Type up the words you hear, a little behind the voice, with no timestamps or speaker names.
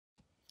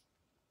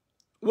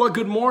Well,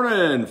 good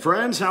morning,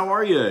 friends. How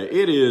are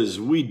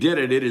you? We did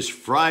it. It is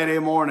Friday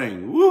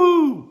morning.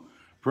 Woo!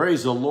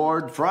 Praise the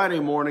Lord. Friday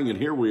morning, and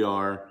here we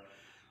are,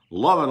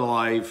 loving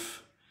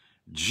life.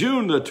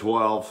 June the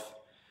 12th,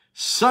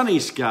 sunny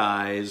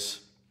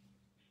skies.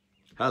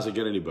 How's it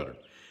get any better?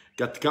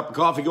 Got the cup of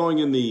coffee going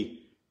in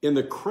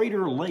the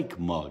Crater Lake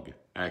mug.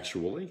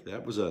 Actually,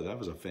 that was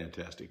a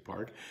fantastic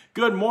part.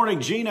 Good morning,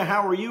 Gina.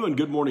 How are you? And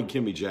good morning,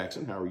 Kimmy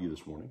Jackson. How are you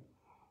this morning?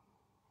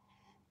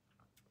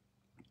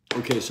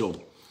 Okay,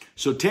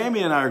 so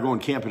Tammy and I are going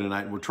camping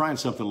tonight, and we're trying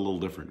something a little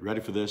different. Ready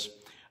for this?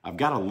 I've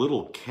got a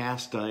little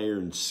cast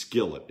iron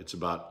skillet. It's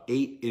about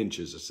 8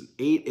 inches. It's an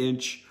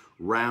 8-inch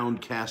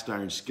round cast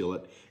iron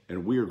skillet,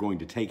 and we are going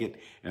to take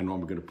it, and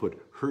I'm going to put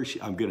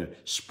I'm going to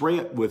spray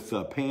it with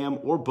Pam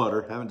or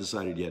butter. Haven't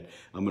decided yet.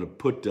 I'm going to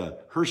put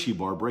Hershey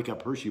bar, break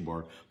up Hershey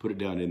bar, put it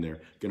down in there.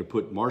 Going to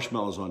put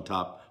marshmallows on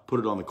top, put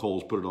it on the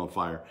coals, put it on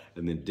fire,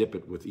 and then dip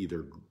it with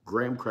either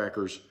graham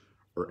crackers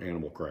or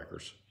animal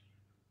crackers.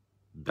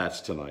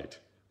 That's tonight.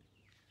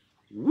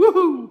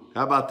 Woohoo!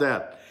 How about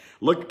that?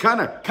 Look,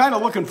 kind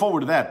of looking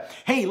forward to that.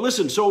 Hey,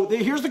 listen, so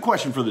here's the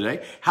question for the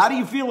day. How do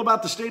you feel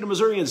about the state of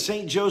Missouri and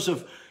St.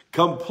 Joseph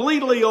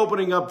completely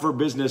opening up for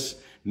business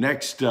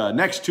next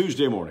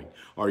Tuesday morning?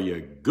 Are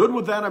you good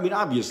with that? I mean,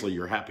 obviously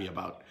you're happy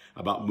about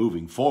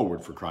moving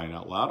forward, for crying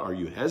out loud. Are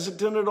you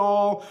hesitant at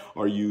all?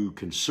 Are you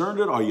concerned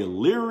at all? Are you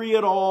leery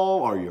at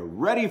all? Are you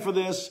ready for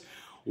this?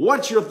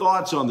 What's your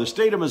thoughts on the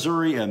state of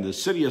Missouri and the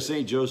city of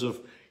St. Joseph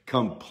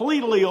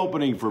completely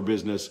opening for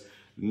business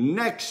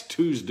next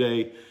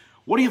Tuesday?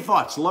 What are your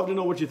thoughts? Love to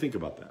know what you think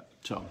about that.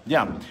 So,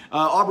 yeah.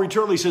 Aubrey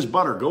Turley says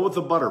butter. Go with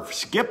the butter.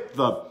 Skip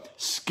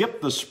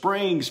the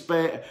spraying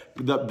say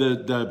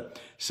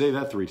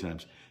that 3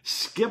 times.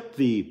 Skip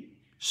the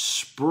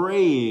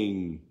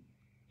spraying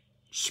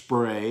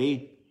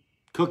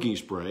cooking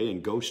spray,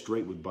 and go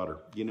straight with butter.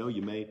 You know,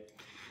 you may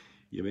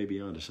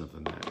be onto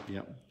something there.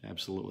 Yep,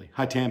 absolutely.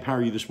 Hi, Tam. How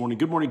are you this morning?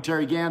 Good morning,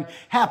 Terry Gann.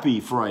 Happy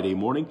Friday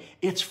morning.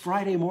 It's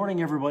Friday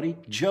morning, everybody.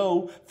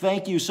 Joe,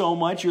 thank you so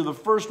much. You're the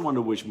first one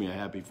to wish me a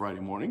happy Friday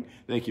morning.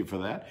 Thank you for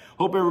that.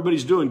 Hope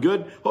everybody's doing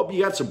good. Hope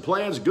you got some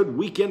plans, good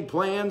weekend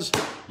plans.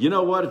 You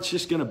know what? It's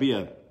just going to be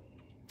a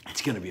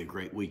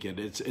great weekend.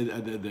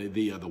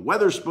 The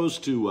weather's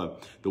supposed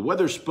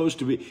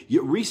to be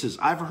Reese's.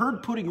 I've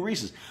heard putting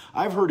Reese's.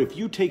 I've heard if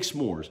you take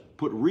s'mores,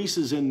 put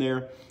Reese's in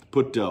there.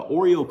 Put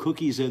Oreo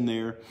cookies in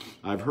there.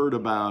 I've heard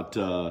about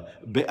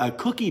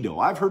cookie dough.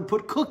 I've heard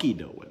put cookie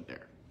dough in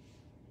there.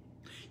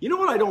 You know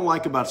what I don't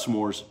like about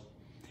s'mores?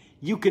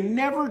 You can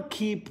never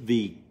keep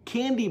the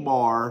candy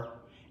bar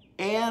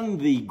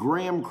and the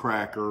graham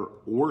cracker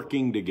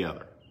working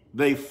together.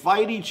 They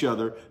fight each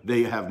other.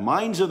 They have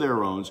minds of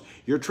their own.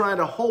 You're trying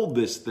to hold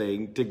this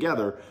thing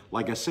together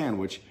like a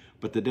sandwich,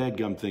 but the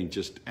dadgum thing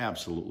just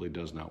absolutely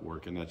does not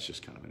work, and that's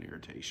just kind of an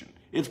irritation.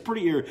 It's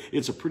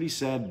a pretty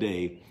sad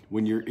day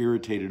when you're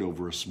irritated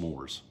over a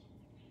s'mores.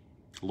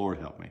 Lord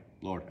help me.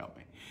 Lord help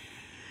me.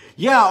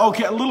 Yeah,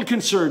 okay, a little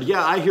concerned.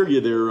 Yeah, I hear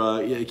you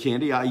there,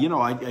 Candy.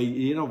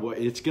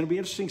 It's going to be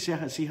interesting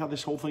to see how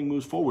this whole thing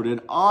moves forward. And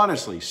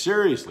honestly,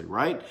 seriously,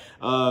 right?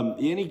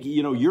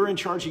 You're in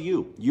charge of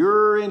you.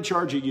 You're in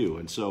charge of you.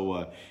 And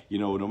so,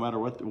 no matter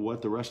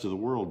what the rest of the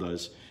world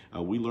does,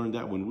 we learned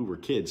that when we were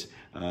kids.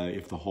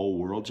 If the whole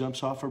world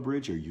jumps off a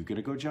bridge, are you going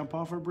to go jump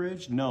off a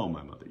bridge? No,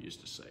 my mother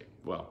used to say.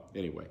 Well,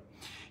 anyway.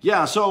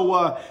 Yeah,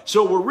 so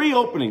we're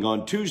reopening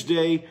on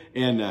Tuesday,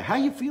 and how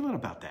you feeling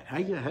about that? How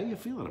you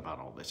feeling about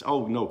all this?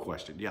 Oh, no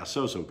question. Yeah,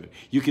 so good.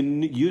 You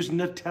can use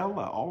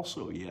Nutella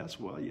also. Yes,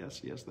 well,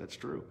 yes, that's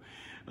true.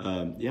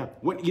 Yeah,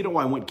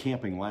 I went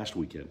camping last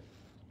weekend.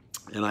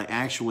 And I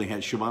actually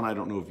had, Siobhan, I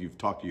don't know if you've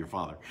talked to your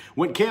father.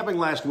 Went camping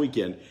last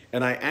weekend,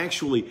 and I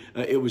actually,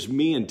 it was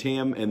me and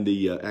Tam, and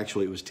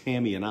actually it was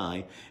Tammy and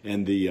I,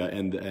 and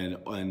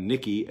and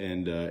Nikki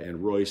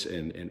and Royce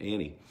and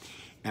Annie.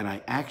 And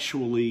I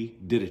actually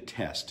did a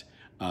test.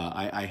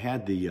 I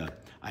had the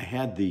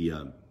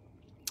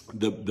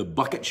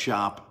bucket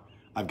shop.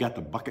 I've got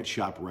the bucket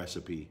shop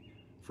recipe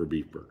for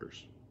beef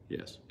burgers.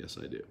 Yes,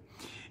 I do.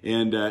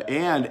 And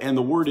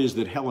the word is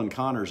that Helen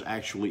Connors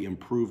actually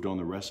improved on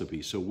the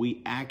recipe. So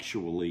we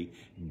actually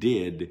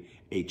did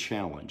a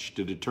challenge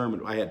to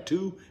determine. I had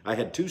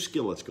two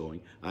skillets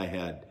going. I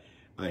had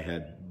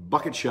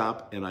bucket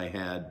shop, and I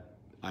had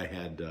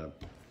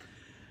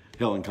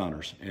Helen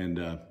Connors, and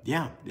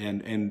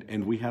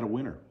and we had a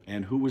winner.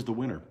 And who was the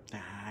winner?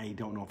 I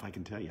don't know if I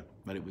can tell you,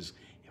 but it was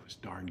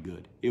darn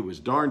good. It was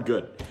darn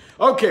good.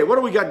 Okay, what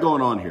do we got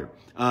going on here?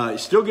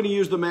 Still going to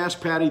use the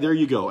mask, Patty. There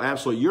you go.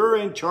 Absolutely. You're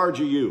in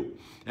charge of you.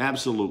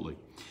 Absolutely.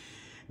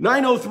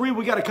 9:03,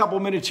 we got a couple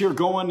minutes here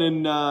going,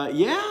 and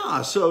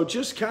so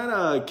just kind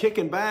of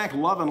kicking back,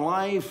 loving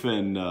life,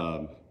 and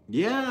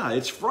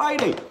it's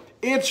Friday.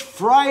 It's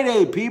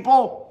Friday,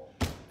 people.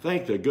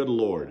 Thank the good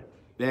Lord.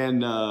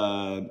 And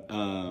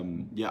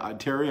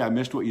Terry, I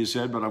missed what you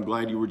said, but I'm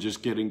glad you were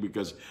just kidding,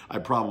 because I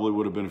probably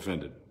would have been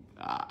offended.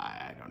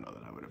 I don't know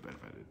that I would have been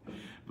offended,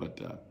 but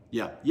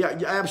yeah,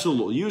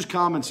 absolutely. Use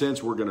common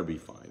sense. We're going to be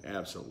fine.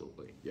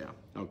 Absolutely. Yeah.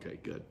 Okay,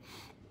 good.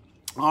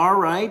 All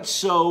right,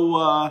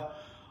 so,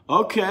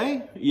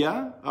 okay,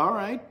 yeah, all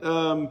right.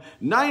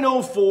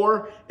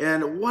 9:04,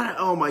 and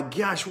oh my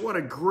gosh, what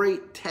a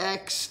great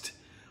text.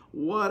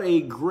 What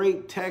a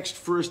great text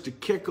for us to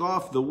kick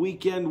off the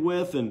weekend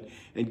with and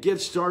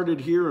get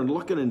started here and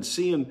looking and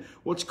seeing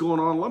what's going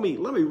on. Let me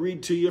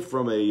read to you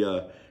from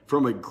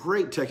a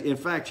great text. In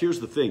fact, here's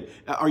the thing.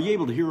 Are you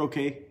able to hear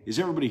okay? Is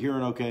everybody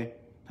hearing okay?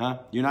 Huh?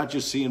 You're not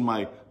just seeing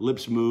my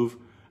lips move.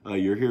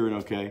 You're hearing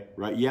okay,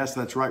 right? Yes,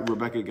 that's right.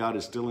 Rebecca, God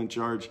is still in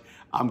charge.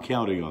 I'm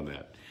counting on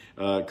that.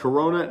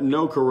 Corona,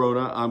 no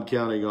corona. I'm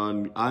counting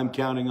on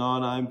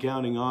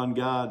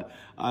God.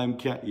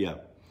 Yeah.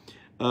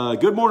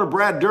 Good morning,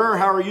 Brad Durr.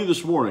 How are you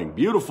this morning?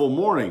 Beautiful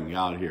morning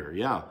out here.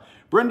 Yeah.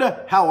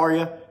 Brenda, how are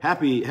you?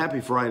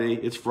 Happy Friday.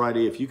 It's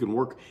Friday. If you can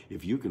work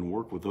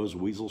with those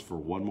weasels for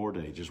one more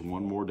day, just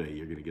one more day,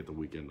 you're going to get the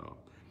weekend off.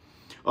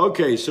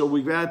 Okay, so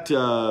we got,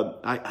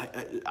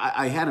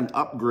 I had an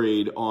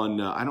upgrade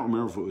on, I don't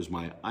remember if it was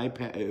my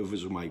iPad, if it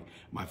was my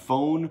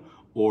phone,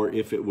 or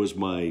if it was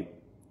my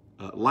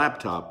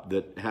laptop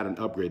that had an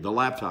upgrade. The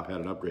laptop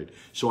had an upgrade.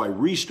 So I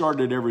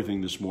restarted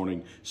everything this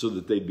morning so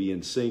that they'd be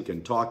in sync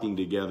and talking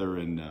together.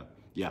 And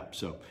yeah,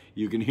 so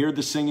you can hear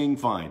the singing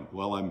fine.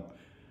 Well, I'm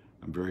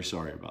very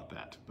sorry about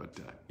that. But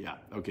yeah,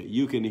 okay,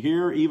 you can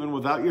hear even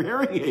without your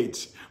hearing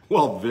aids.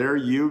 Well, there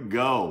you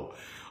go.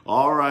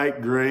 All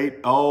right, great.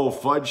 Oh,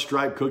 fudge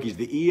stripe cookies,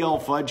 the EL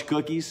fudge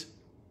cookies.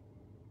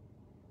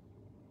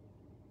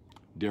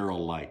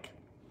 Darrell like.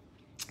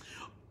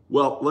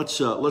 Well, let's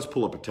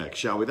pull up a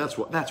text, shall we? That's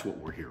what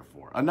we're here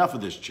for. Enough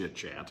of this chit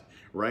chat,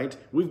 right?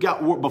 We've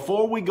got work.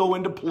 Before we go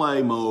into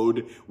play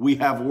mode, we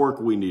have work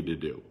we need to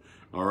do.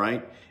 All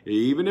right.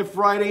 Even if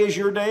Friday is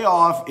your day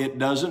off, it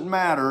doesn't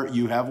matter.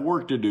 You have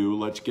work to do.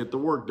 Let's get the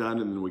work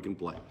done, and then we can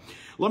play.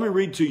 Let me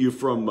read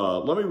from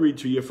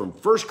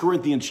 1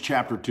 Corinthians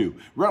chapter 2.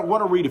 I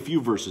want to read a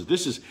few verses.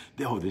 This is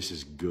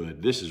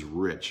good. This is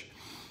rich.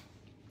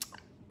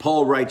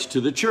 Paul writes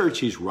to the church.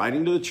 He's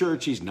writing to the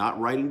church. He's not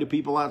writing to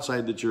people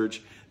outside the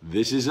church.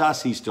 This is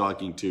us he's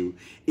talking to.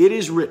 It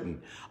is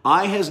written,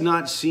 eye has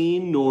not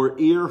seen, nor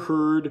ear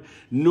heard,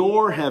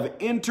 nor have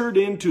entered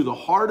into the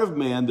heart of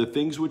man the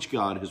things which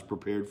God has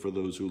prepared for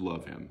those who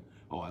love him.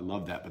 Oh, I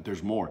love that, but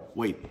there's more.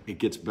 Wait, it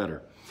gets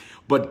better.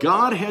 But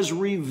God has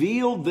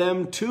revealed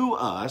them to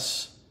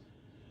us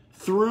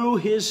through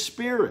his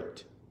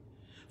Spirit.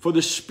 For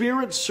the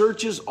Spirit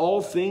searches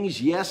all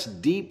things, yes,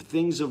 deep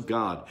things of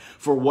God.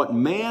 For what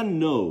man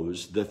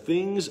knows the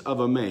things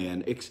of a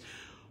man, except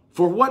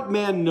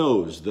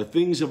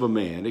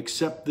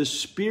the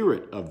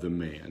spirit of the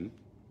man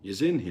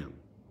is in him.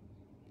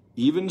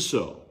 Even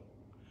so,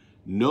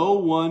 no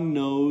one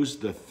knows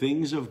the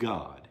things of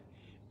God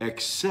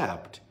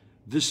except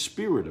the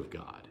Spirit of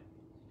God.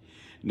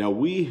 Now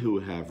we who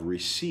have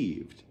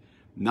received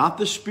not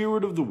the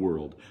spirit of the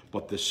world,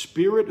 but the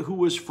Spirit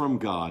who is from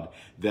God,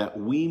 that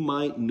we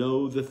might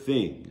know the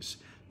things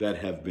that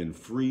have been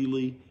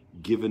freely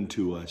given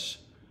to us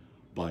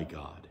by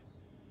God.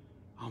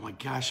 Oh my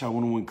gosh, I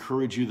want to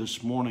encourage you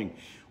this morning.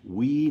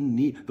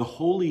 The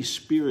Holy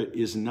Spirit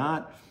is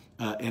not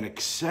an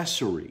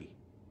accessory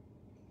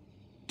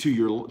to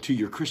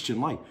your Christian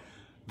life.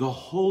 The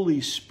Holy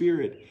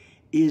Spirit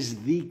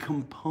is the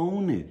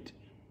component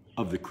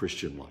of the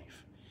Christian life.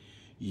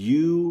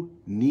 You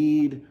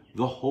need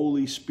the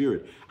Holy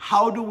Spirit.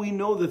 How do we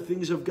know the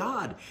things of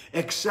God?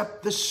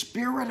 Except the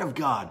Spirit of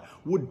God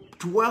would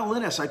dwell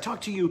in us. I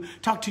talked to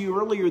you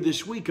earlier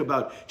this week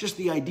about just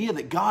the idea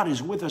that God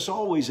is with us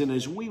always. And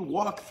as we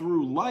walk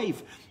through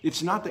life,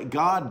 it's not that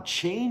God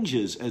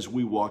changes as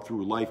we walk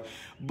through life,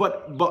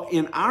 but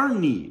in our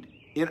need,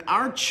 in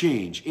our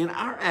change, in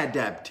our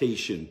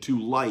adaptation to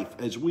life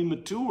as we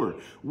mature,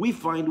 we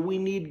find we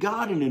need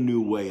God in a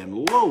new way. And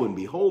lo and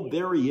behold,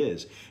 there he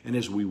is. And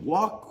as we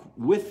walk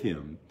with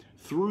him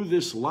through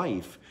this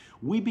life,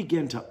 we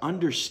begin to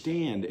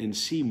understand and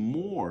see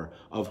more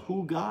of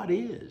who God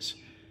is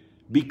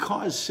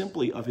because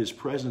simply of his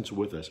presence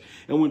with us.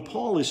 And when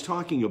Paul is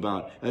talking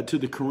about to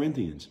the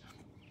Corinthians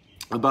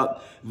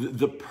about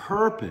the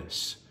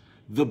purpose,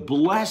 the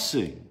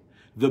blessing,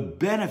 the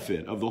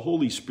benefit of the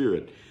Holy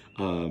Spirit,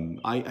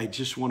 I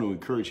just want to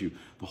encourage you,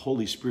 the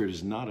Holy Spirit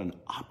is not an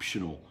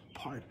optional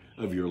part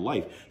of your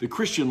life. The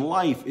Christian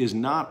life is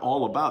not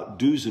all about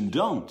do's and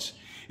don'ts.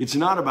 It's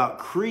not about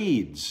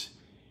creeds.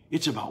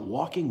 It's about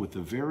walking with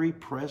the very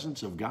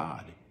presence of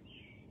God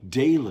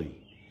daily.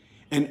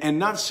 And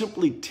not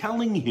simply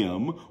telling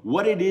him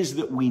what it is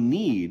that we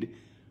need,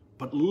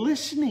 but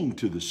listening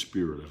to the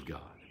Spirit of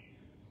God,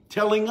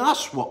 telling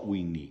us what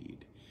we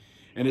need.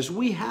 And as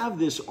we have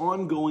this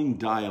ongoing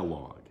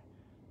dialogue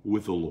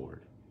with the Lord,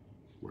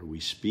 where we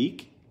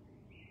speak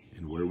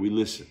and where we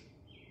listen,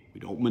 we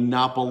don't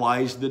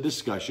monopolize the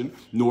discussion,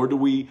 nor do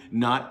we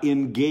not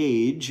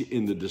engage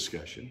in the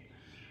discussion.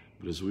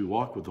 But as we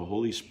walk with the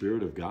Holy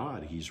Spirit of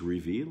God, he's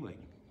revealing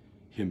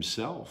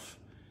himself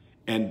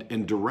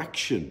and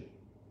direction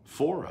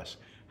for us.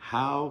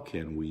 How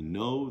can we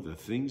know the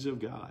things of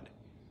God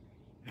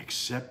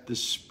except the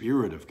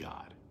Spirit of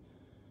God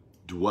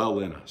dwell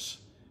in us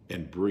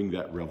and bring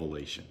that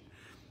revelation?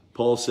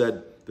 Paul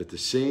said that the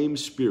same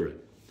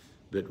Spirit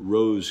that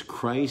rose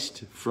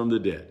Christ from the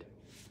dead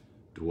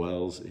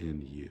dwells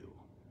in you.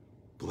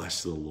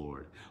 Bless the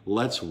Lord.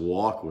 Let's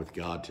walk with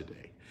God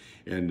today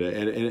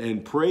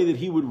and pray that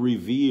he would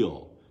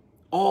reveal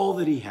all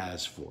that he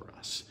has for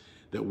us,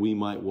 that we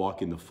might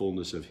walk in the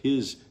fullness of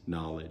his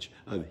knowledge,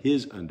 of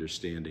his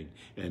understanding,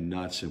 and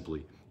not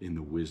simply in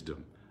the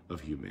wisdom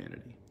of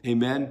humanity.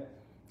 Amen.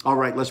 All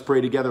right, let's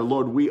pray together.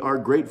 Lord, we are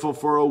grateful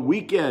for a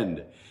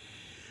weekend.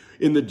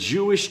 In the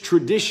Jewish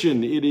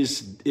tradition, it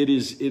is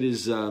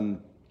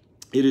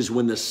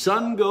when the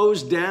sun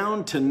goes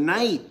down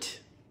tonight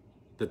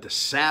that the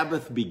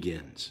Sabbath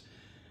begins.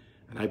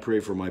 And I pray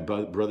for my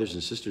brothers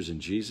and sisters in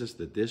Jesus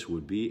that this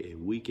would be a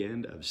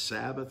weekend of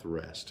Sabbath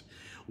rest,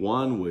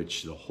 one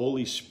which the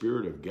Holy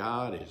Spirit of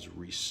God is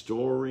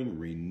restoring,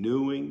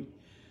 renewing,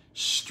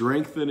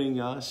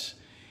 strengthening us,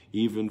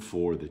 even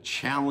for the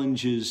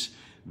challenges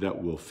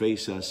that will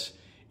face us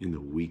in the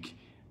week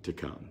to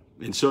come.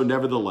 And so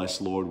nevertheless,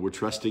 Lord, we're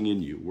trusting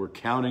in you. We're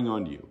counting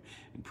on you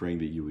and praying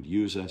that you would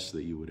use us,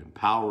 that you would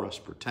empower us,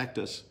 protect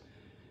us,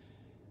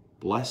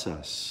 bless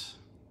us,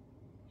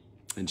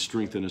 and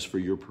strengthen us for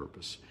your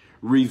purpose.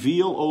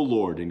 Reveal, O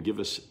Lord, and give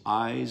us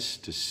eyes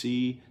to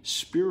see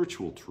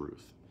spiritual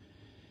truth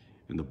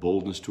and the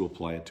boldness to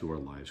apply it to our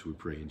lives. We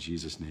pray in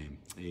Jesus' name,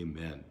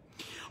 amen.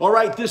 All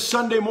right, this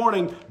Sunday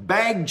morning,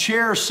 Bag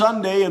Chair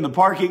Sunday in the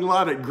parking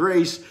lot at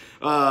Grace.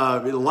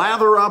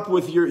 Lather up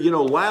with your,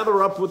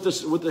 lather up with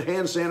this with the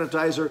hand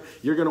sanitizer.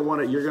 You're gonna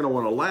want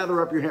to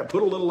lather up your hand.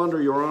 Put a little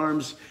under your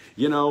arms.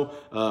 Put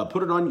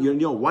it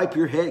on. Wipe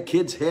your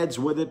kids' heads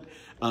with it.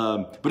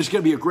 But it's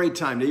going to be a great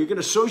time. Now, you're going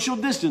to social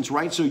distance,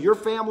 right? So your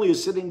family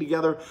is sitting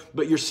together,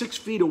 but you're 6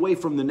 feet away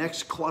from the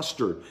next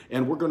cluster,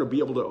 and we're going to be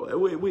able to,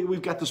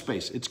 we've got the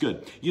space. It's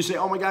good. You say,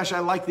 oh my gosh, I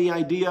like the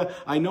idea.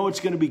 I know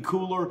it's going to be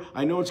cooler.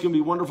 I know it's going to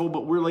be wonderful,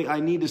 but really, I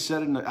need to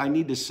set in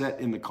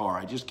the car.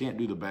 I just can't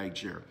do the bag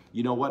chair.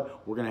 You know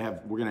what? We're going to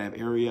have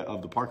area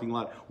of the parking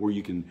lot where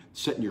you can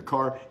sit in your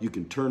car. You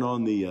can turn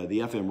on the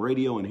FM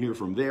radio and hear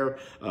from there.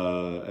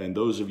 And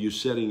those of you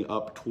setting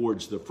up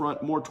towards the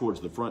front, more towards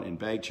the front in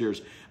bag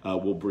chairs,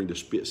 we'll bring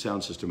the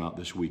sound system out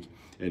this week,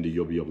 and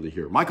you'll be able to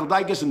hear. Michael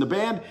Dykus and the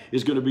band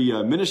is going to be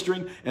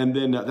ministering, and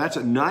then that's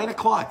at 9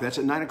 o'clock. That's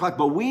at 9 o'clock.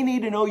 But we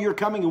need to know you're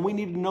coming, and we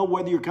need to know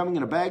whether you're coming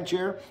in a bag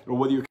chair or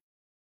whether you're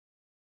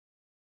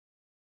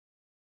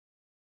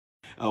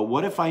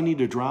what if I need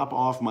to drop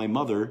off my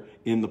mother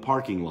in the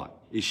parking lot?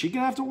 Is she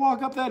going to have to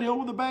walk up that hill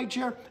with a bag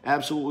chair?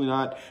 Absolutely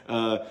not.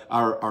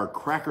 Our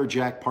Cracker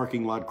Jack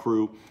parking lot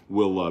crew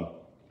will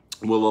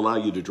allow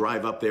you to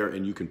drive up there,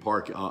 and you can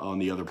park on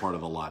the other part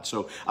of the lot.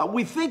 So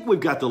we think we've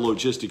got the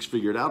logistics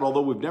figured out,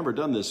 although we've never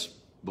done this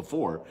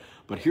before.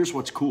 But here's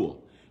what's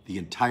cool. The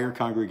entire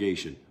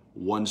congregation,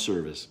 one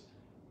service,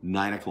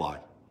 9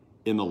 o'clock.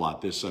 In the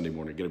lot this Sunday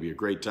morning. Going to be a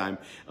great time.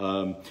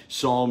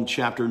 Psalm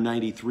chapter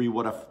 93.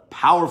 What a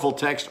powerful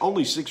text.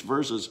 Only 6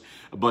 verses,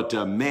 but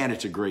man,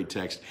 it's a great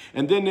text.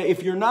 And then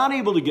if you're not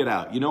able to get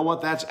out, you know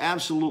what? That's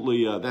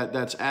absolutely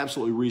that's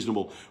absolutely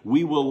reasonable.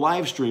 We will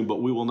live stream,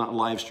 but we will not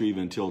live stream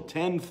until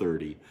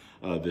 10:30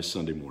 this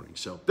Sunday morning.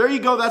 So there you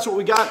go. That's what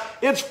we got.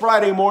 It's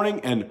Friday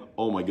morning, and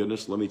oh my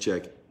goodness, let me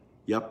check.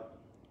 Yep,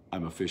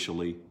 I'm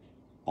officially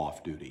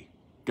off duty.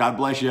 God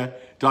bless you.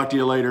 Talk to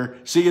you later.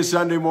 See you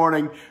Sunday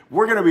morning.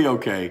 We're going to be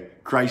okay.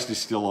 Christ is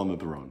still on the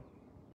throne.